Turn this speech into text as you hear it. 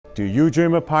Do you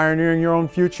dream of pioneering your own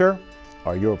future?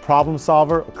 Are you a problem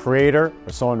solver, a creator,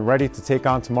 or someone ready to take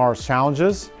on tomorrow's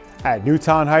challenges? At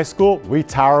Newtown High School, we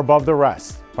tower above the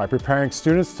rest by preparing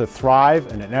students to thrive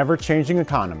in an ever-changing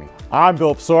economy. I'm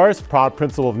Bill Psoris, proud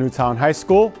principal of Newtown High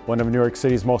School, one of New York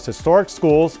City's most historic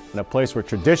schools and a place where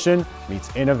tradition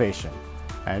meets innovation.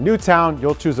 At Newtown,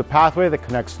 you'll choose a pathway that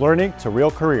connects learning to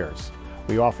real careers.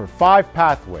 We offer 5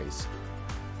 pathways: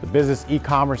 the Business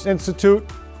E-Commerce Institute,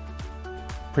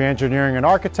 Pre-Engineering and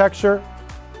Architecture,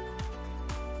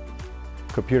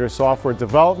 Computer Software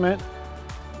Development,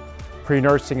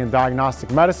 Pre-Nursing and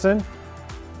Diagnostic Medicine,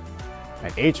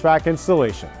 and HVAC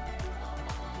Installation.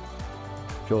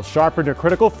 You'll sharpen your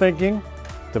critical thinking,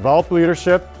 develop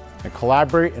leadership, and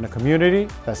collaborate in a community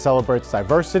that celebrates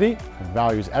diversity and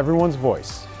values everyone's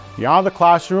voice. Beyond the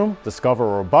classroom, discover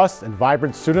a robust and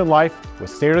vibrant student life with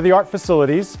state-of-the-art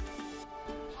facilities,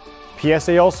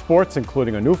 PSAL sports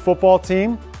including a new football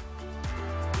team,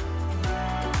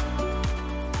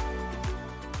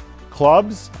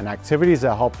 clubs, and activities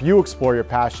that help you explore your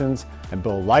passions and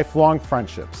build lifelong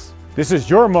friendships. This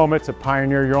is your moment to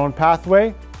pioneer your own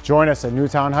pathway. Join us at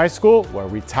Newtown High School, where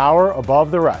we tower above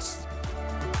the rest.